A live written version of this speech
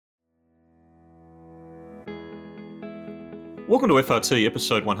Welcome to FRT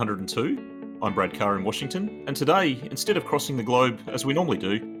episode 102. I'm Brad Carr in Washington, and today, instead of crossing the globe as we normally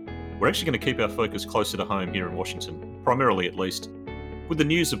do, we're actually going to keep our focus closer to home here in Washington, primarily at least, with the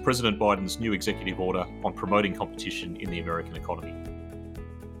news of President Biden's new executive order on promoting competition in the American economy.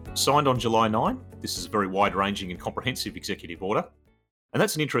 Signed on July 9, this is a very wide-ranging and comprehensive executive order, and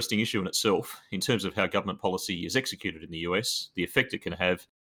that's an interesting issue in itself in terms of how government policy is executed in the US, the effect it can have,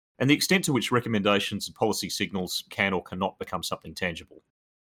 and the extent to which recommendations and policy signals can or cannot become something tangible.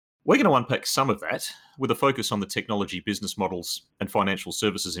 We're going to unpack some of that with a focus on the technology business models and financial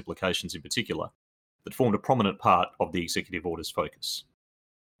services implications in particular that formed a prominent part of the executive order's focus.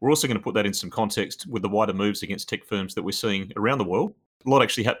 We're also going to put that in some context with the wider moves against tech firms that we're seeing around the world, a lot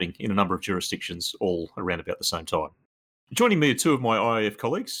actually happening in a number of jurisdictions all around about the same time. Joining me are two of my IAF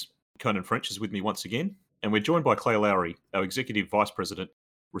colleagues. Conan French is with me once again, and we're joined by Claire Lowry, our Executive Vice President,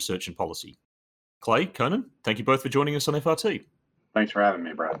 Research and Policy. Clay, Conan, thank you both for joining us on FRT. Thanks for having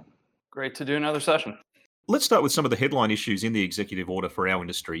me, Brad. Great to do another session. Let's start with some of the headline issues in the executive order for our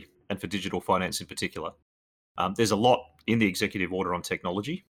industry and for digital finance in particular. There's a lot in the executive order on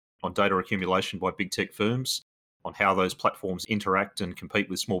technology, on data accumulation by big tech firms, on how those platforms interact and compete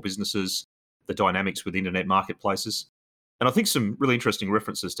with small businesses, the dynamics with internet marketplaces, and I think some really interesting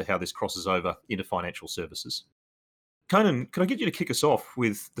references to how this crosses over into financial services. Conan, can I get you to kick us off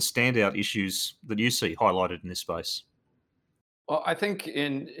with the standout issues that you see highlighted in this space? Well, I think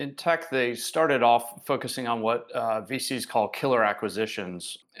in tech, they started off focusing on what VCs call killer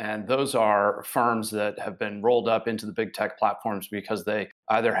acquisitions. And those are firms that have been rolled up into the big tech platforms because they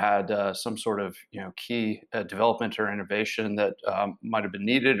either had some sort of key development or innovation that might have been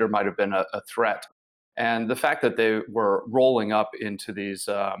needed or might have been a threat. And the fact that they were rolling up into these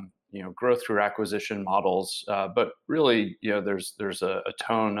growth through acquisition models, but really, there's a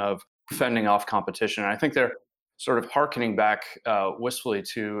tone of fending off competition. And I think they're sort of hearkening back wistfully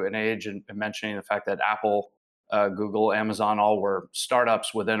to an age and mentioning the fact that Apple, Google, Amazon all were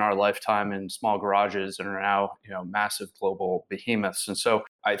startups within our lifetime in small garages and are now massive global behemoths. And so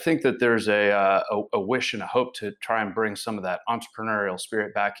I think that there's a wish and a hope to try and bring some of that entrepreneurial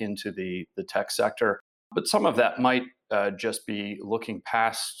spirit back into the tech sector. But some of that might just be looking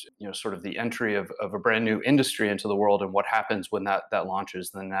past, sort of the entry of a brand new industry into the world and what happens when that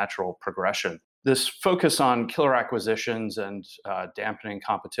launches, the natural progression. This focus on killer acquisitions and dampening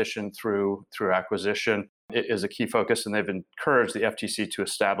competition through acquisition is a key focus, and they've encouraged the FTC to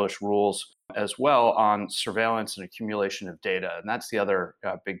establish rules as well on surveillance and accumulation of data. And that's the other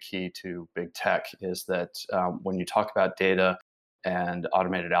big key to big tech is that when you talk about data and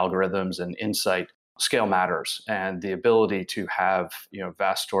automated algorithms and insight, scale matters, and the ability to have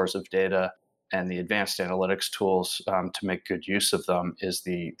vast stores of data and the advanced analytics tools to make good use of them is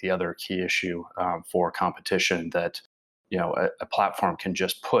the other key issue for competition. That a platform can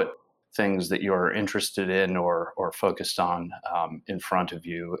just put things that you're interested in or focused on in front of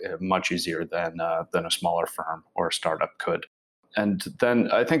you much easier than a smaller firm or a startup could. And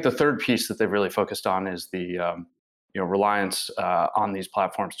then I think the third piece that they've really focused on is the reliance on these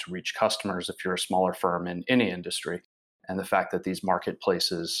platforms to reach customers if you're a smaller firm in any industry. And the fact that these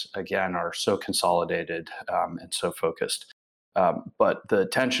marketplaces, again, are so consolidated and so focused. But the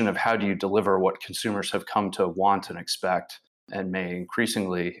tension of how do you deliver what consumers have come to want and expect and may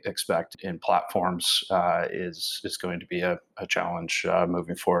increasingly expect in platforms is going to be a challenge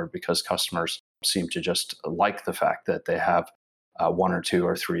moving forward, because customers seem to just like the fact that they have one or two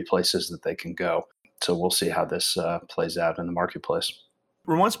or three places that they can go. So we'll see how this plays out in the marketplace.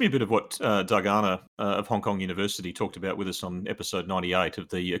 Reminds me a bit of what Doug Arner of Hong Kong University talked about with us on episode 98 of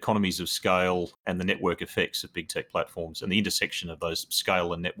the economies of scale and the network effects of big tech platforms and the intersection of those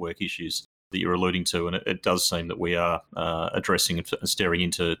scale and network issues that you're alluding to. And it does seem that we are addressing and staring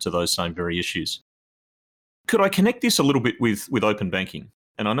into those same very issues. Could I connect this a little bit with open banking?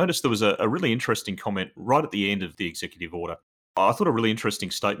 And I noticed there was a really interesting comment right at the end of the executive order. I thought a really interesting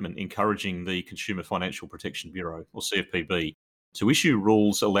statement encouraging the Consumer Financial Protection Bureau, or CFPB, to issue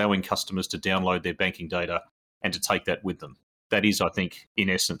rules allowing customers to download their banking data and to take that with them. That is, I think, in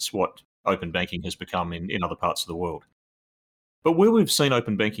essence, what open banking has become in other parts of the world. But where we've seen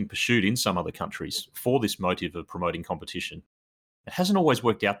open banking pursued in some other countries for this motive of promoting competition, it hasn't always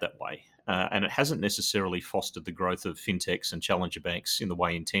worked out that way, and it hasn't necessarily fostered the growth of fintechs and challenger banks in the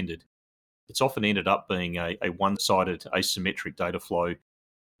way intended. It's often ended up being a one-sided, asymmetric data flow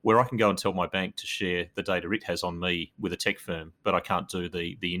where I can go and tell my bank to share the data it has on me with a tech firm, but I can't do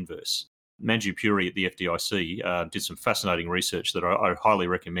the inverse. Manju Puri at the FDIC did some fascinating research that I highly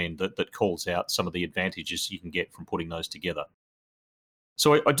recommend that calls out some of the advantages you can get from putting those together.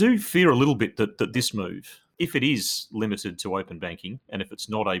 So I do fear a little bit that this move, if it is limited to open banking, and if it's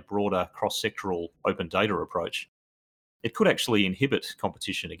not a broader cross-sectoral open data approach, it could actually inhibit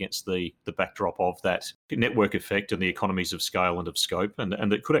competition against the backdrop of that network effect and the economies of scale and of scope, and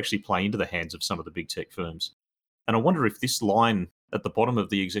it could actually play into the hands of some of the big tech firms. And I wonder if this line at the bottom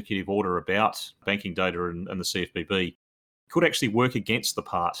of the executive order about banking data and the CFPB could actually work against the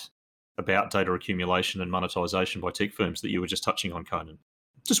part about data accumulation and monetization by tech firms that you were just touching on, Conan.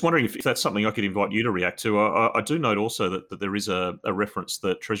 Just wondering if that's something I could invite you to react to. I do note also that there is a reference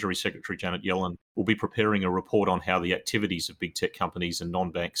that Treasury Secretary Janet Yellen will be preparing a report on how the activities of big tech companies and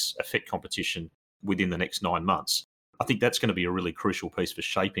non-banks affect competition within the next 9 months. I think that's going to be a really crucial piece for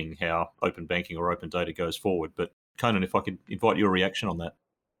shaping how open banking or open data goes forward. But Conan, if I could invite your reaction on that.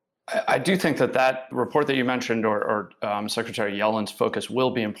 I do think that report that you mentioned, or Secretary Yellen's focus, will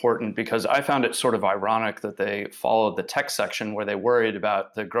be important, because I found it sort of ironic that they followed the tech section where they worried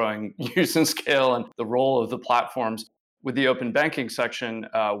about the growing use and scale and the role of the platforms with the open banking section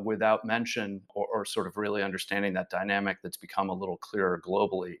without mention or sort of really understanding that dynamic that's become a little clearer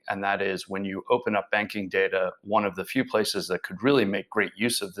globally. And that is, when you open up banking data, one of the few places that could really make great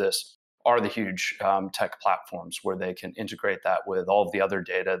use of this are the huge tech platforms, where they can integrate that with all of the other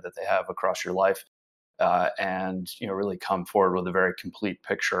data that they have across your life, and really come forward with a very complete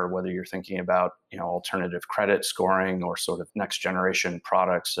picture, whether you're thinking about alternative credit scoring or sort of next generation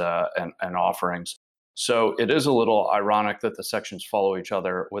products and offerings. So it is a little ironic that the sections follow each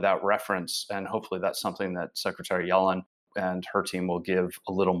other without reference, and hopefully that's something that Secretary Yellen and her team will give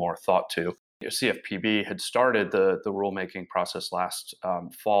a little more thought to. CFPB had started the rulemaking process last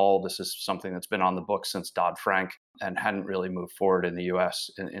fall. This is something that's been on the books since Dodd-Frank and hadn't really moved forward in the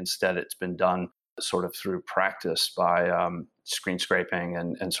US. Instead, it's been done sort of through practice by screen scraping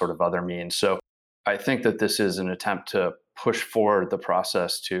and sort of other means. So I think that this is an attempt to push forward the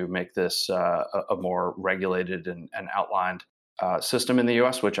process to make this a more regulated and outlined system in the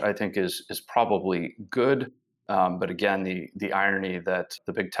US, which I think is probably good. But again, the irony that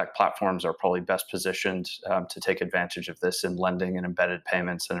the big tech platforms are probably best positioned to take advantage of this in lending and embedded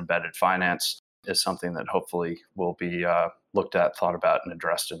payments and embedded finance is something that hopefully will be looked at, thought about, and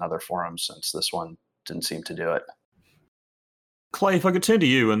addressed in other forums, since this one didn't seem to do it. Clay, if I could turn to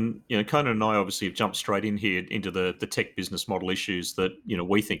you, and Conan and I obviously have jumped straight in here into the tech business model issues that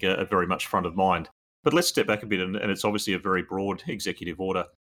we think are very much front of mind. But let's step back a bit, and it's obviously a very broad executive order.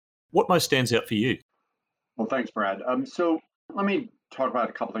 What most stands out for you? Well, thanks, Brad. So let me talk about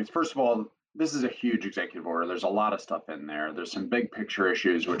a couple things. First of all, this is a huge executive order. There's a lot of stuff in there. There's some big picture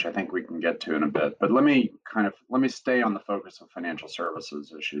issues, which I think we can get to in a bit. But let me stay on the focus of financial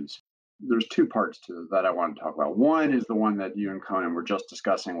services issues. There's two parts to that I want to talk about. One is the one that you and Conan were just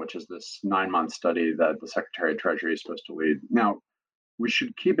discussing, which is this 9-month study that the Secretary of Treasury is supposed to lead. Now, we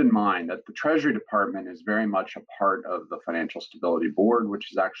should keep in mind that the Treasury Department is very much a part of the Financial Stability Board, which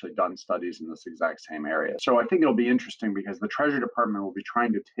has actually done studies in this exact same area. So I think it'll be interesting, because the Treasury Department will be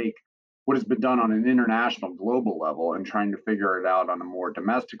trying to take what has been done on an international, global level and trying to figure it out on a more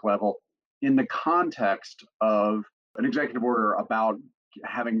domestic level in the context of an executive order about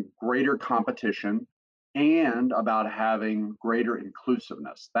having greater competition and about having greater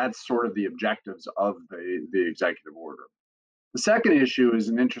inclusiveness. That's sort of the objectives of the executive order. The second issue is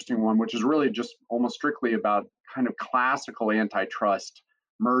an interesting one, which is really just almost strictly about kind of classical antitrust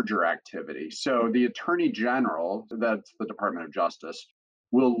merger activity. So the Attorney General, that's the Department of Justice,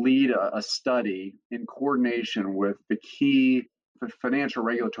 will lead a study in coordination with the key financial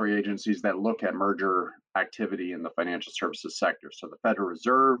regulatory agencies that look at merger activity in the financial services sector. So the Federal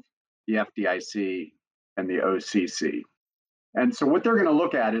Reserve, the FDIC, and the OCC. And so what they're going to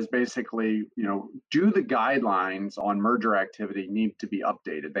look at is basically, do the guidelines on merger activity need to be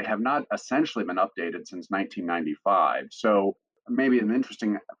updated? They have not essentially been updated since 1995. So maybe an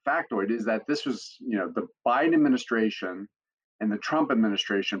interesting factoid is that this was, the Biden administration and the Trump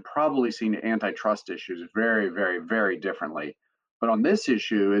administration probably seen antitrust issues very, very, very differently. But on this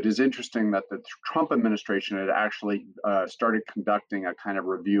issue, it is interesting that the Trump administration had actually started conducting a kind of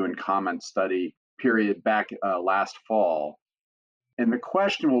review and comment study period back last fall. And the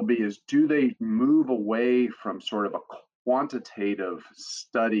question will be is, do they move away from sort of a quantitative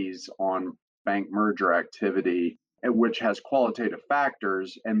studies on bank merger activity, which has qualitative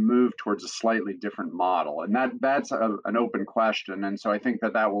factors, and move towards a slightly different model? And that's an open question. And so I think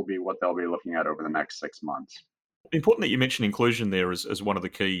that will be what they'll be looking at over the next 6 months. Important that you mention inclusion there as one of the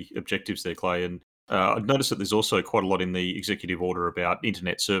key objectives there, Clay. And I've noticed that there's also quite a lot in the executive order about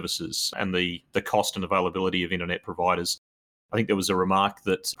internet services and the cost and availability of internet providers. I think there was a remark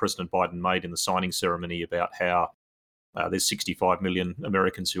that President Biden made in the signing ceremony about how There's 65 million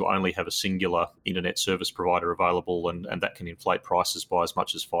Americans who only have a singular internet service provider available, and that can inflate prices by as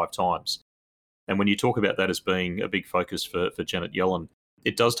much as 5 times. And when you talk about that as being a big focus for Janet Yellen,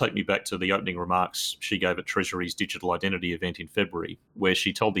 it does take me back to the opening remarks she gave at Treasury's digital identity event in February, where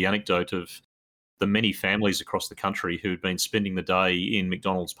she told the anecdote of the many families across the country who'd been spending the day in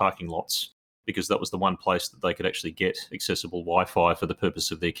McDonald's parking lots because that was the one place that they could actually get accessible Wi-Fi for the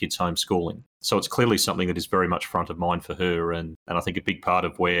purpose of their kids' homeschooling. So it's clearly something that is very much front of mind for her, and I think a big part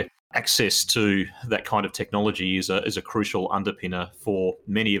of where access to that kind of technology is a crucial underpinner for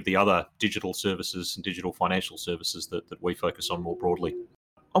many of the other digital services and digital financial services that we focus on more broadly.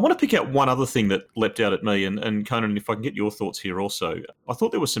 I want to pick out one other thing that leapt out at me, and Conan, if I can get your thoughts here also. I thought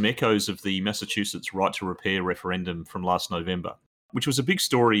there were some echoes of the Massachusetts right to repair referendum from last November, which was a big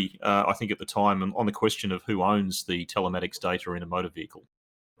story, I think, at the time on the question of who owns the telematics data in a motor vehicle,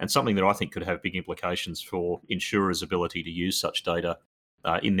 and something that I think could have big implications for insurers' ability to use such data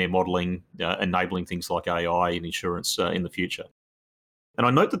in their modelling, enabling things like AI in insurance in the future. And I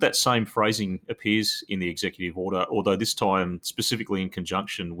note that same phrasing appears in the executive order, although this time specifically in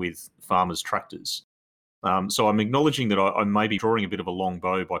conjunction with farmers' tractors. So I'm acknowledging that I may be drawing a bit of a long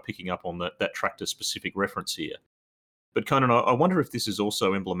bow by picking up on that tractor-specific reference here. But Conan, I wonder if this is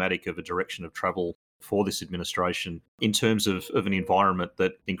also emblematic of a direction of travel for this administration in terms of an environment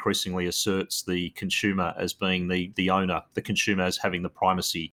that increasingly asserts the consumer as being the owner, the consumer as having the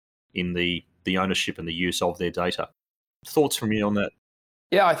primacy in the ownership and the use of their data. Thoughts from you on that?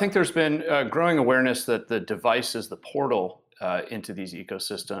 Yeah, I think there's been growing awareness that the device is the portal into these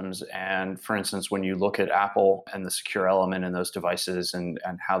ecosystems. And for instance, when you look at Apple and the secure element in those devices and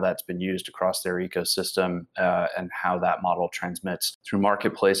how that's been used across their ecosystem and how that model transmits through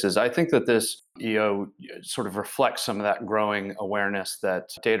marketplaces, I think that this EO sort of reflects some of that growing awareness that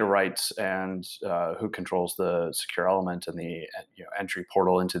data rights and who controls the secure element and the entry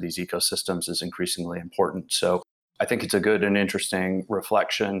portal into these ecosystems is increasingly important. So I think it's a good and interesting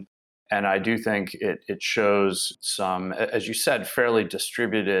reflection. And I do think it shows some, as you said, fairly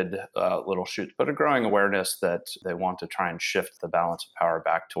distributed little shoots, but a growing awareness that they want to try and shift the balance of power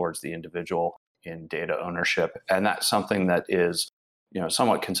back towards the individual in data ownership. And that's something that is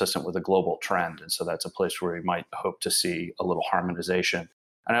somewhat consistent with a global trend. And so that's a place where we might hope to see a little harmonization.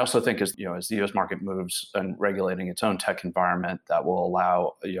 And I also think as the U.S. market moves and regulating its own tech environment, that will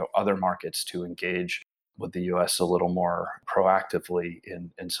allow other markets to engage with the U.S. a little more proactively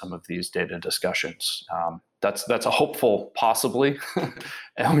in some of these data discussions. That's a hopeful possibly,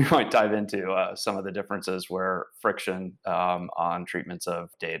 and we might dive into some of the differences where friction on treatments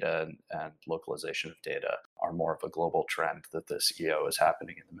of data and localization of data are more of a global trend that this EO is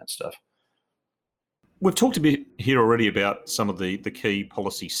happening in the midst of. We've talked a bit here already about some of the key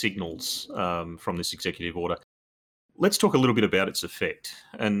policy signals from this executive order. Let's talk a little bit about its effect.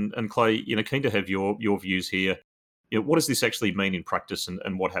 And Clay, keen to have your views here. What does this actually mean in practice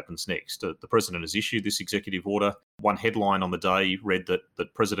and what happens next? The president has issued this executive order. One headline on the day read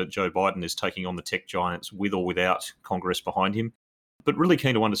that President Joe Biden is taking on the tech giants with or without Congress behind him. But really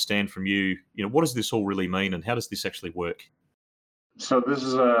keen to understand from you, what does this all really mean and how does this actually work? So this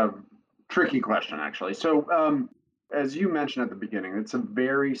is a tricky question, actually. So as you mentioned at the beginning, it's a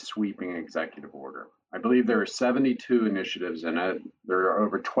very sweeping executive order. I believe there are 72 initiatives in it. There are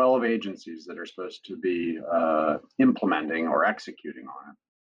over 12 agencies that are supposed to be implementing or executing on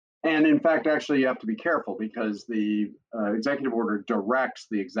it. And in fact, actually, you have to be careful because the executive order directs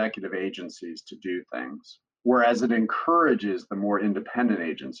the executive agencies to do things, whereas it encourages the more independent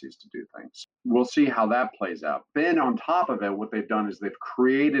agencies to do things. We'll see how that plays out. Then on top of it, what they've done is they've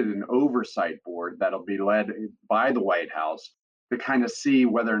created an oversight board that'll be led by the White House to kind of see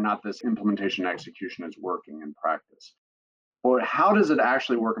whether or not this implementation execution is working in practice. But how does it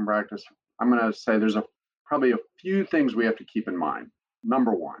actually work in practice? I'm going to say there's probably a few things we have to keep in mind.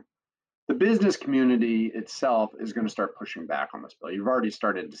 Number one, the business community itself is going to start pushing back on this bill. You've already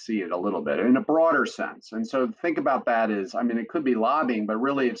started to see it a little bit in a broader sense. And so think about that as, it could be lobbying, but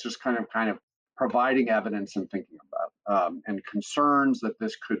really it's just kind of providing evidence and thinking about and concerns that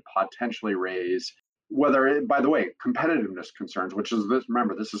this could potentially raise. By the way, competitiveness concerns, which is this,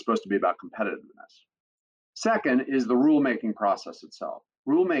 remember, this is supposed to be about competitiveness. Second is the rulemaking process itself.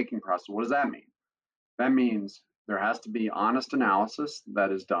 Rulemaking process, what does that mean? That means there has to be honest analysis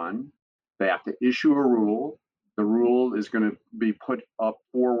that is done. They have to issue a rule. The rule is going to be put up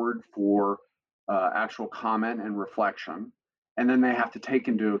forward for actual comment and reflection. And then they have to take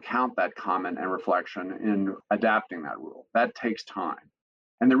into account that comment and reflection in adapting that rule. That takes time.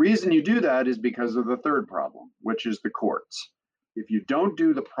 And the reason you do that is because of the third problem, which is the courts. If you don't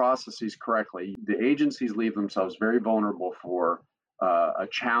do the processes correctly, the agencies leave themselves very vulnerable for a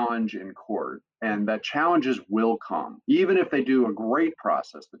challenge in court. And that challenges will come. Even if they do a great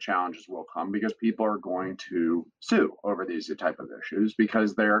process, the challenges will come because people are going to sue over these type of issues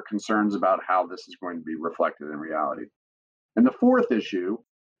because there are concerns about how this is going to be reflected in reality. And the fourth issue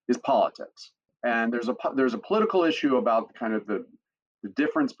is politics. And there's a political issue about kind of the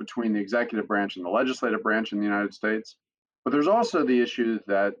difference between the executive branch and the legislative branch in the United States. But there's also the issue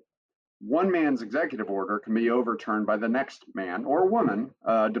that one man's executive order can be overturned by the next man or woman,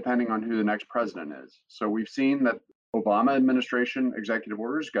 depending on who the next president is. So we've seen that Obama administration executive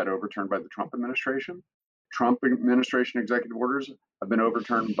orders got overturned by the Trump administration. Trump administration executive orders have been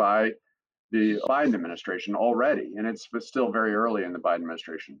overturned by the Biden administration already, and it's still very early in the Biden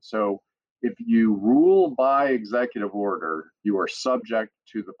administration. So if you rule by executive order, you are subject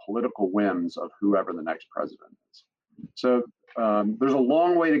to the political whims of whoever the next president is. So there's a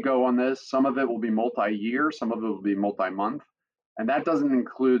long way to go on this. Some of it will be multi-year, some of it will be multi-month. And that doesn't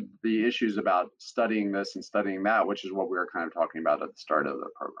include the issues about studying this and studying that, which is what we were kind of talking about at the start of the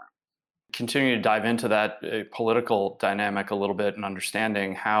program. Continue to dive into that political dynamic a little bit and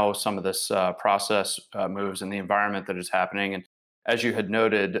understanding how some of this process moves and the environment that is happening. And as you had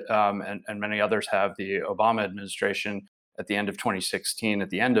noted, and many others have, the Obama administration at the end of 2016, at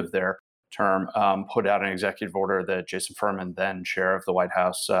the end of their term, put out an executive order that Jason Furman, then chair of the White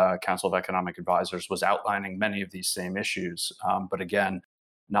House Council of Economic Advisors, was outlining many of these same issues. But again,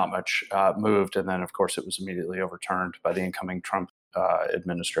 not much moved. And then, of course, it was immediately overturned by the incoming Trump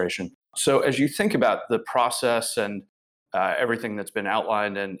administration. So as you think about the process and everything that's been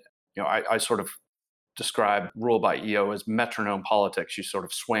outlined, and I sort of describe rule by EO as metronome politics. You sort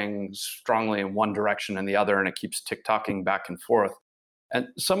of swing strongly in one direction and the other, and it keeps tick-tocking back and forth. And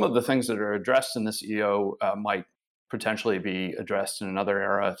some of the things that are addressed in this EO might potentially be addressed in another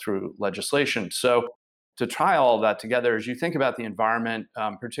era through legislation. So to tie all of that together, as you think about the environment,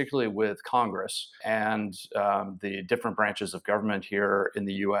 particularly with Congress and the different branches of government here in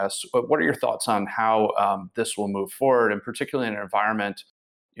the US, what are your thoughts on how this will move forward, and particularly in an environment,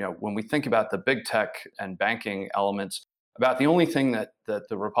 when we think about the big tech and banking elements, about the only thing that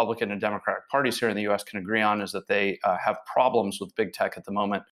the Republican and Democratic parties here in the US can agree on is that they have problems with big tech at the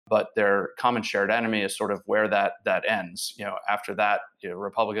moment, but their common shared enemy is sort of where that ends. After that,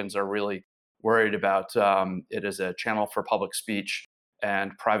 Republicans are really worried about it as a channel for public speech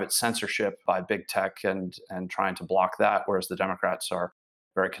and private censorship by big tech and trying to block that, whereas the Democrats are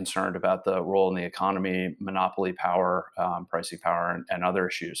very concerned about the role in the economy, monopoly power, pricing power, and other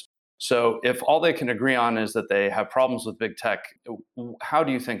issues. So if all they can agree on is that they have problems with big tech, how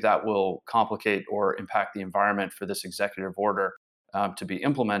do you think that will complicate or impact the environment for this executive order to be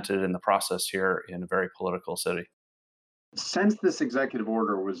implemented in the process here in a very political city? Since this executive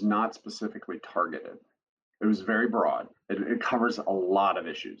order was not specifically targeted, it was very broad. It covers a lot of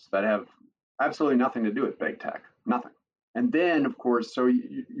issues that have absolutely nothing to do with big tech, nothing. And then, of course, so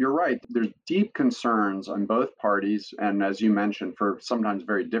you're right, there's deep concerns on both parties, and as you mentioned, for sometimes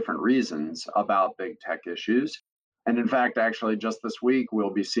very different reasons about big tech issues. And in fact, actually, just this week,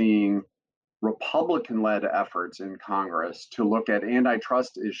 we'll be seeing Republican led efforts in Congress to look at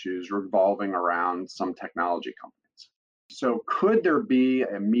antitrust issues revolving around some technology companies. So, could there be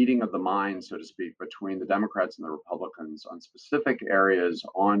a meeting of the minds, so to speak, between the Democrats and the Republicans on specific areas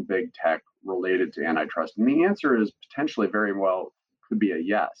on big tech related to antitrust? And the answer is potentially very well could be a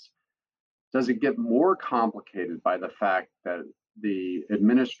yes. Does it get more complicated by the fact that the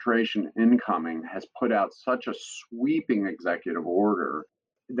administration incoming has put out such a sweeping executive order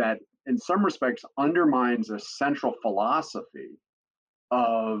that, in some respects, undermines a central philosophy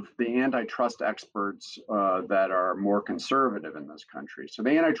of the antitrust experts that are more conservative in this country? So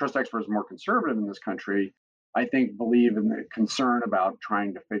the antitrust experts more conservative in this country, I think, believe in the concern about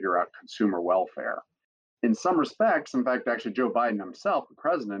trying to figure out consumer welfare. In some respects, in fact, actually, Joe Biden himself, the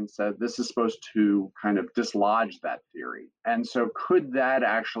president, said this is supposed to kind of dislodge that theory. And so could that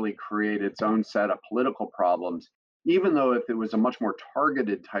actually create its own set of political problems, even though if it was a much more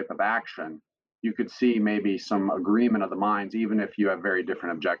targeted type of action, you could see maybe some agreement of the minds, even if you have very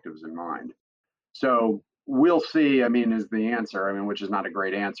different objectives in mind. So we'll see, I mean, is the answer, I mean, which is not a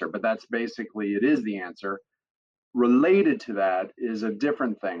great answer, but that's basically, it is the answer. Related to that is a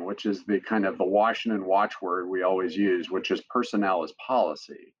different thing, which is the kind of the Washington watchword we always use, which is personnel as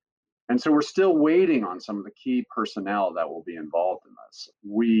policy. And so we're still waiting on some of the key personnel that will be involved in this.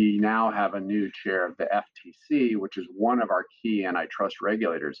 We now have a new chair of the FTC, which is one of our key antitrust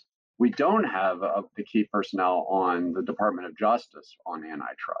regulators. We don't have the key personnel on the Department of Justice on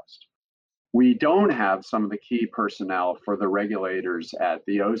antitrust. We don't have some of the key personnel for the regulators at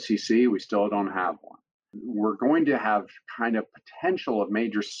the OCC. We still don't have one. We're going to have kind of potential of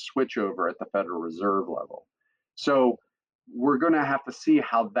major switchover at the Federal Reserve level. So we're going to have to see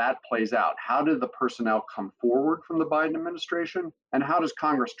how that plays out. How did the personnel come forward from the Biden administration? And how does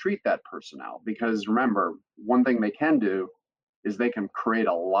Congress treat that personnel? Because remember, one thing they can do is they can create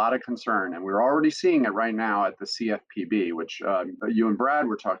a lot of concern. And we're already seeing it right now at the CFPB, which you and Brad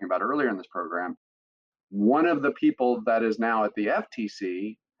were talking about earlier in this program. One of the people that is now at the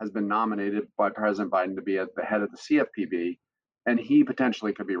FTC has been nominated by President Biden to be at the head of the CFPB, and he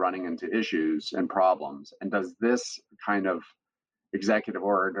potentially could be running into issues and problems. And does this kind of executive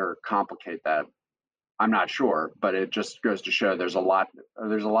order complicate that? I'm not sure, but it just goes to show there's a lot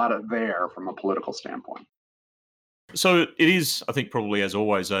of there from a political standpoint. So it is, I think, probably as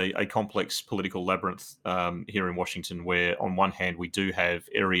always, a complex political labyrinth here in Washington, where on one hand we do have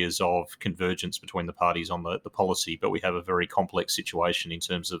areas of convergence between the parties on the policy, but we have a very complex situation in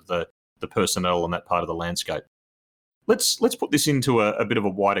terms of the personnel and that part of the landscape. Let's put this into a bit of a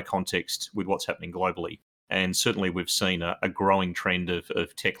wider context with what's happening globally. And certainly we've seen a growing trend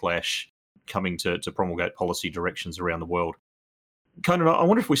of techlash coming to promulgate policy directions around the world. Conan, I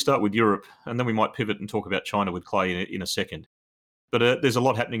wonder if we start with Europe, and then we might pivot and talk about China with Clay in a second. But there's a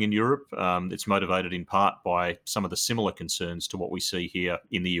lot happening in Europe. It's motivated in part by some of the similar concerns to what we see here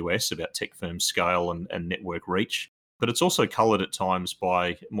in the US about tech firms' scale and network reach. But it's also coloured at times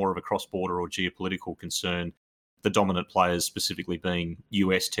by more of a cross-border or geopolitical concern, the dominant players specifically being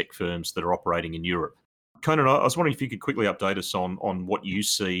US tech firms that are operating in Europe. Conan, I was wondering if you could quickly update us on what you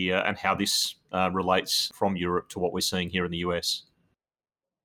see and how this relates from Europe to what we're seeing here in the US.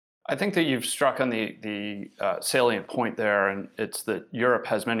 I think that you've struck on the salient point there, and it's that Europe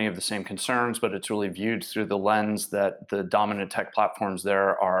has many of the same concerns, but it's really viewed through the lens that the dominant tech platforms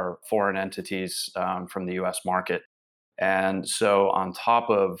there are foreign entities from the U.S. market. And so on top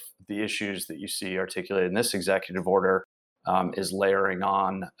of the issues that you see articulated in this executive order is layering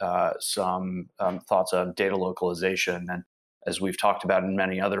on some thoughts on data localization. And as we've talked about in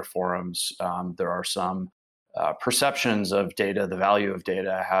many other forums, there are some perceptions of data, the value of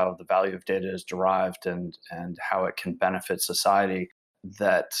data, how the value of data is derived, and how it can benefit society,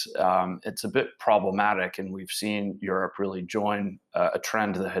 that it's a bit problematic. And we've seen Europe really join a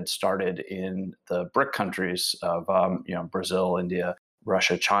trend that had started in the BRIC countries of Brazil, India,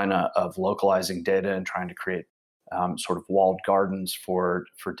 Russia, China, of localizing data and trying to create sort of walled gardens for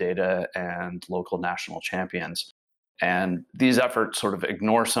data and local national champions. And these efforts sort of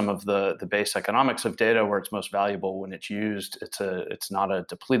ignore some of the base economics of data, where it's most valuable when it's used. It's not a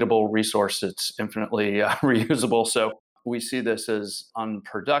depletable resource. It's infinitely reusable. So we see this as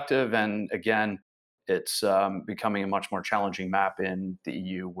unproductive. And again, it's becoming a much more challenging map in the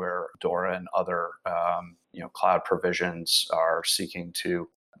EU, where DORA and other cloud provisions are seeking to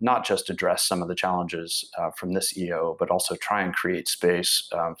not just address some of the challenges from this EO, but also try and create space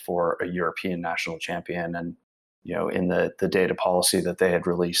for a European national champion. And in the data policy that they had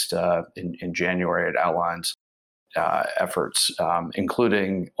released in January, it outlines efforts,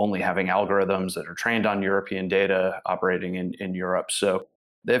 including only having algorithms that are trained on European data operating in Europe. So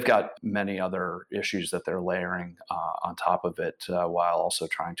they've got many other issues that they're layering on top of it, while also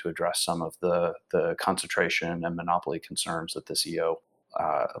trying to address some of the concentration and monopoly concerns that this EO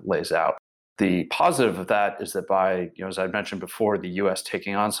lays out. The positive of that is that by, as I mentioned before, the US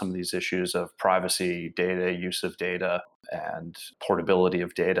taking on some of these issues of privacy, data, use of data, and portability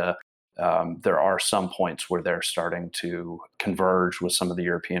of data, there are some points where they're starting to converge with some of the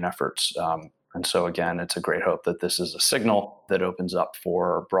European efforts. And so again, it's a great hope that this is a signal that opens up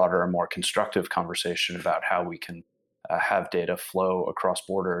for broader and more constructive conversation about how we can have data flow across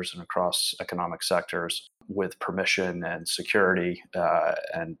borders and across economic sectors with permission and security.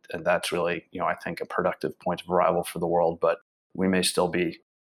 And that's really, I think, a productive point of arrival for the world. But we may still be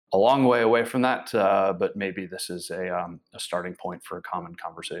a long way away from that. But maybe this is a starting point for common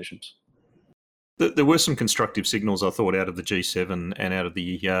conversations. There were some constructive signals, I thought, out of the G7 and out of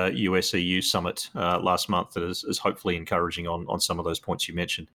the US-EU summit last month that is hopefully encouraging on some of those points you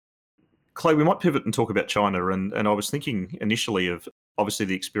mentioned. Clay, we might pivot and talk about China. And I was thinking initially of, obviously,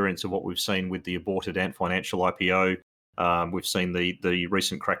 the experience of what we've seen with the aborted Ant Financial IPO. We've seen the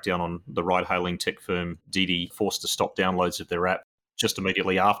recent crackdown on the ride-hailing tech firm Didi, forced to stop downloads of their app just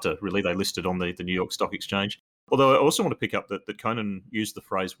immediately after, really, they listed on the New York Stock Exchange. Although I also want to pick up that Conan used the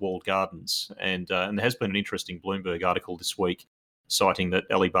phrase walled gardens. And there has been an interesting Bloomberg article this week citing that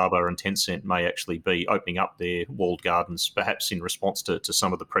Alibaba and Tencent may actually be opening up their walled gardens, perhaps in response to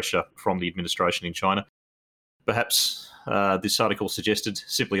some of the pressure from the administration in China. Perhaps this article suggested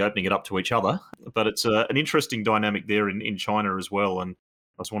simply opening it up to each other, but it's an interesting dynamic there in China as well. And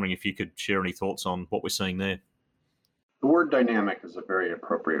I was wondering if you could share any thoughts on what we're seeing there. The word dynamic is a very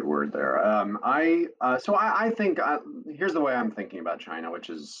appropriate word there. I think here's the way I'm thinking about China, which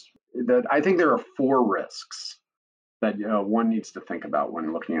is that I think there are four risks that one needs to think about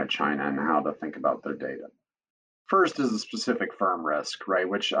when looking at China and how to think about their data. First is a specific firm risk, right?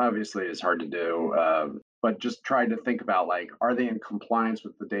 Which obviously is hard to do, but just try to think about like, are they in compliance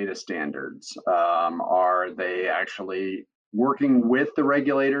with the data standards? Are they actually working with the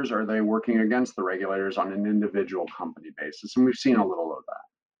regulators? Or are they working against the regulators on an individual company basis? And we've seen a little of that.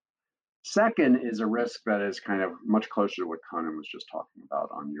 Second is a risk that is kind of much closer to what Conan was just talking about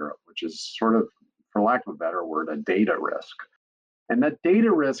on Europe, which is sort of, for lack of a better word, a data risk. And that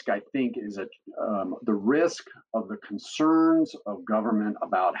data risk, I think, is the risk of the concerns of government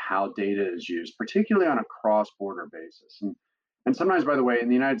about how data is used, particularly on a cross-border basis. And sometimes, by the way, in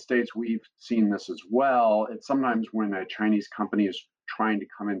the United States, we've seen this as well. It's sometimes when a Chinese company is trying to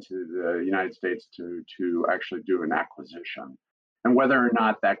come into the United States to actually do an acquisition, and whether or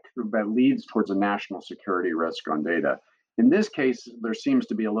not that leads towards a national security risk on data. In this case, there seems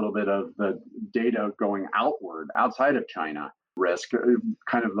to be a little bit of the data going outward, outside of China risk.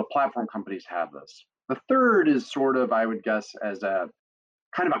 Kind of the platform companies have this. The third is sort of, I would guess, as a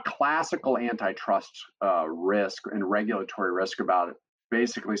kind of a classical antitrust risk and regulatory risk about it.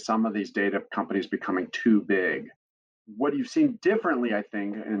 Basically some of these data companies becoming too big. What you've seen differently, I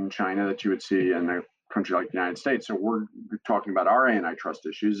think, in China that you would see in a country like the United States, so we're talking about our antitrust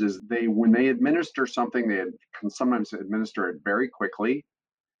issues, is when they administer something, they can sometimes administer it very quickly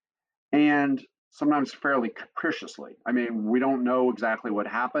and sometimes fairly capriciously. I mean, we don't know exactly what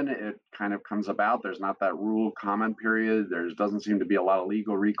happened. It kind of comes about. There's not that rule comment period. There doesn't seem to be a lot of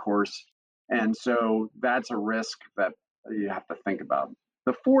legal recourse. And so that's a risk that you have to think about.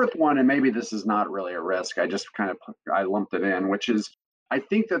 The fourth one, and maybe this is not really a risk, I lumped it in, which is I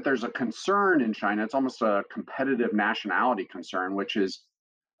think that there's a concern in China. It's almost a competitive nationality concern, which is,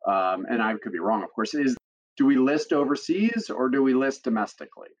 and I could be wrong, of course, is do we list overseas or do we list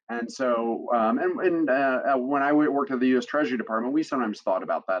domestically? And so, when I worked at the U.S. Treasury Department, we sometimes thought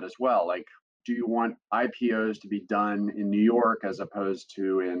about that as well. Like, do you want IPOs to be done in New York as opposed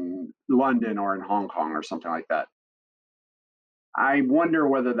to in London or in Hong Kong or something like that? I wonder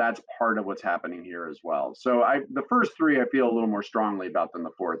whether that's part of what's happening here as well. So the first three I feel a little more strongly about than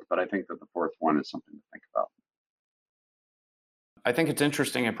the fourth, but I think that the fourth one is something to think about. I think it's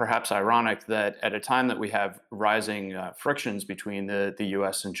interesting and perhaps ironic that at a time that we have rising frictions between the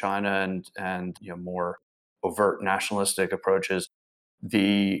U.S. and China and more overt nationalistic approaches,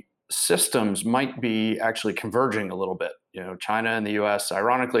 the systems might be actually converging a little bit. China and the U.S.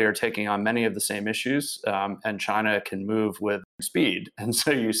 ironically are taking on many of the same issues, and China can move with speed. And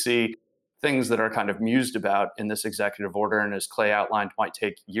so you see things that are kind of mused about in this executive order, and as Clay outlined, might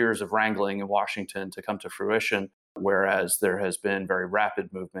take years of wrangling in Washington to come to fruition. Whereas there has been very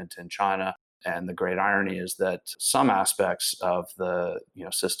rapid movement in China. And the great irony is that some aspects of the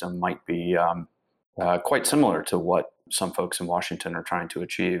system might be quite similar to what some folks in Washington are trying to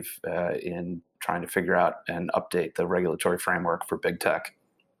achieve in trying to figure out and update the regulatory framework for big tech.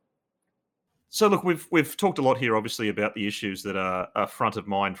 So look, we've talked a lot here, obviously, about the issues that are front of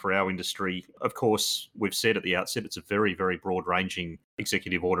mind for our industry. Of course, we've said at the outset, it's a very, very broad-ranging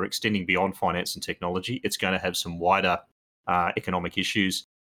executive order extending beyond finance and technology. It's going to have some wider economic issues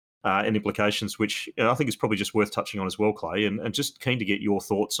and implications, which I think is probably just worth touching on as well, Clay. And just keen to get your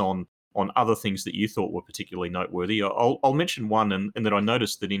thoughts on other things that you thought were particularly noteworthy. I'll mention one, and that I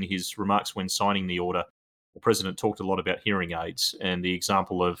noticed that in his remarks when signing the order, the president talked a lot about hearing aids and the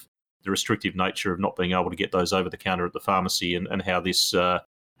example of the restrictive nature of not being able to get those over the counter at the pharmacy, and how this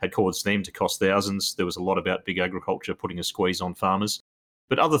had caused them to cost thousands. There was a lot about big agriculture putting a squeeze on farmers.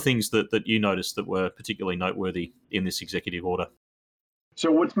 But other things that you noticed that were particularly noteworthy in this executive order?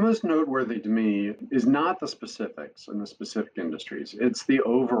 So what's most noteworthy to me is not the specifics and the specific industries. It's the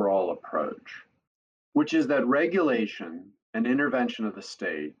overall approach, which is that regulation and intervention of the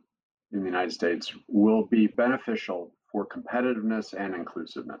state in the United States will be beneficial for competitiveness and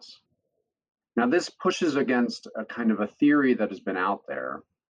inclusiveness. Now, this pushes against a kind of a theory that has been out there,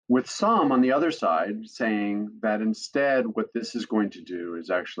 with some on the other side saying that instead what this is going to do is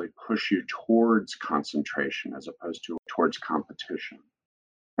actually push you towards concentration as opposed to towards competition.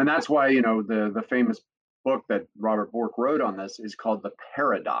 And that's why, the famous book that Robert Bork wrote on this is called The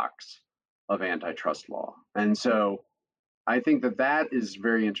Paradox of Antitrust Law. And so I think that is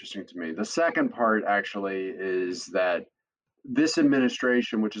very interesting to me. The second part actually is that this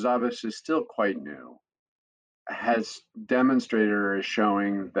administration, which is obviously still quite new, has demonstrated or is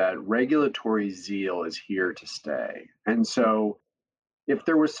showing that regulatory zeal is here to stay. And so if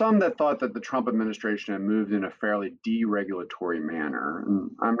there were some that thought that the Trump administration had moved in a fairly deregulatory manner, and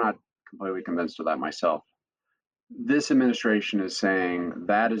I'm not completely convinced of that myself, this administration is saying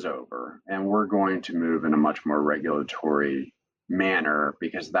that is over and we're going to move in a much more regulatory manner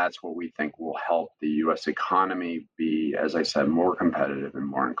because that's what we think will help the US economy be, as I said, more competitive and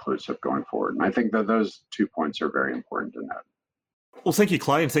more inclusive going forward. And I think that those 2 points are very important to note. Well, thank you,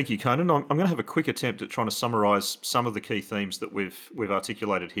 Clay, and thank you, Conan. I'm going to have a quick attempt at trying to summarise some of the key themes that we've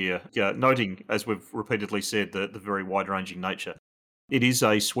articulated here, noting, as we've repeatedly said, the very wide-ranging nature. It is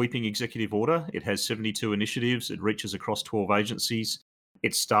a sweeping executive order. It has 72 initiatives. It reaches across 12 agencies.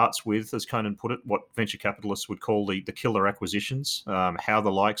 It starts with, as Conan put it, what venture capitalists would call the killer acquisitions, how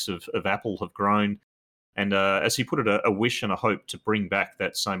the likes of Apple have grown, and as he put it, a wish and a hope to bring back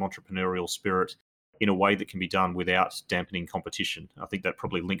that same entrepreneurial spirit in a way that can be done without dampening competition. I think that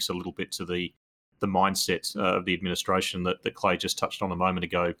probably links a little bit to the mindset of the administration that Clay just touched on a moment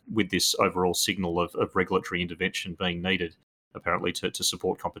ago, with this overall signal of regulatory intervention being needed, apparently, to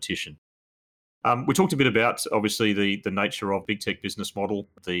support competition. We talked a bit about, obviously, the nature of big tech business model,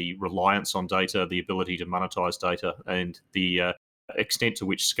 the reliance on data, the ability to monetize data, and the extent to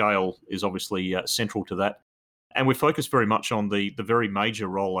which scale is obviously central to that. And we focus very much on the very major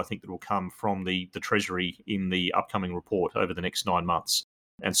role, I think, that will come from the Treasury in the upcoming report over the next 9 months.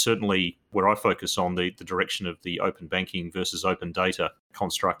 And certainly where I focus on the direction of the open banking versus open data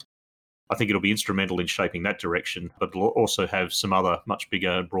construct, I think it'll be instrumental in shaping that direction, but it'll also have some other much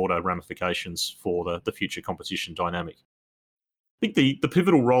bigger, broader ramifications for the future competition dynamic. I think the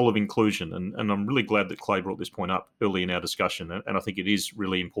pivotal role of inclusion, and I'm really glad that Clay brought this point up early in our discussion, and I think it is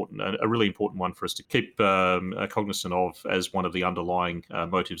really important, a really important one for us to keep cognizant of as one of the underlying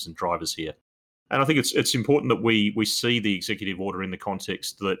motives and drivers here. And I think it's important that we see the executive order in the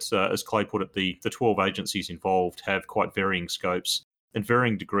context that, as Clay put it, the 12 agencies involved have quite varying scopes and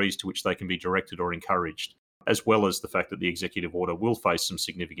varying degrees to which they can be directed or encouraged, as well as the fact that the executive order will face some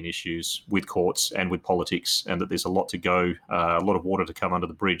significant issues with courts and with politics, and that there's a lot to go, a lot of water to come under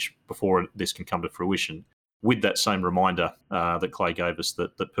the bridge before this can come to fruition. With that same reminder that Clay gave us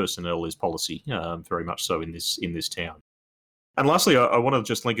that personnel is policy, very much so in this town. And lastly, I want to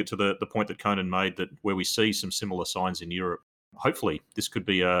just link it to the point that Conan made, that where we see some similar signs in Europe, hopefully this could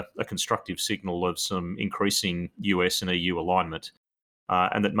be a constructive signal of some increasing US and EU alignment.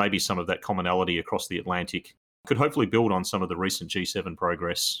 And that maybe some of that commonality across the Atlantic could hopefully build on some of the recent G7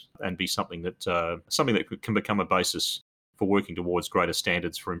 progress and be something that can become a basis for working towards greater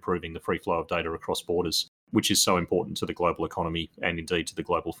standards for improving the free flow of data across borders, which is so important to the global economy and indeed to the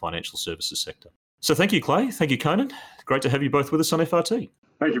global financial services sector. So thank you, Clay. Thank you, Conan. Great to have you both with us on FRT.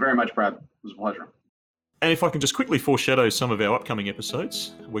 Thank you very much, Brad. It was a pleasure. And if I can just quickly foreshadow some of our upcoming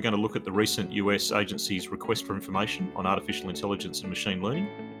episodes, we're going to look at the recent US agency's request for information on artificial intelligence and machine learning,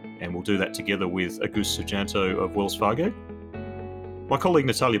 and we'll do that together with Agus Sarjanto of Wells Fargo. My colleague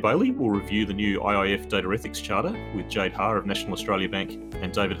Natalia Bailey will review the new IIF Data Ethics Charter with Jade Ha of National Australia Bank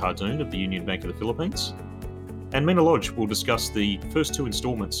and David Hardoon of the Union Bank of the Philippines. And Mina Lodge will discuss the first 2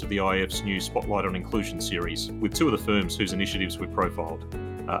 instalments of the IIF's new Spotlight on Inclusion series with 2 of the firms whose initiatives we've profiled,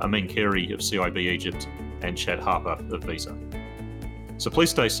 Amin Carey of CIB Egypt and Chad Harper of Visa. So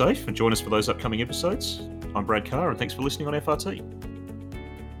please stay safe and join us for those upcoming episodes. I'm Brad Carr, and thanks for listening on FRT.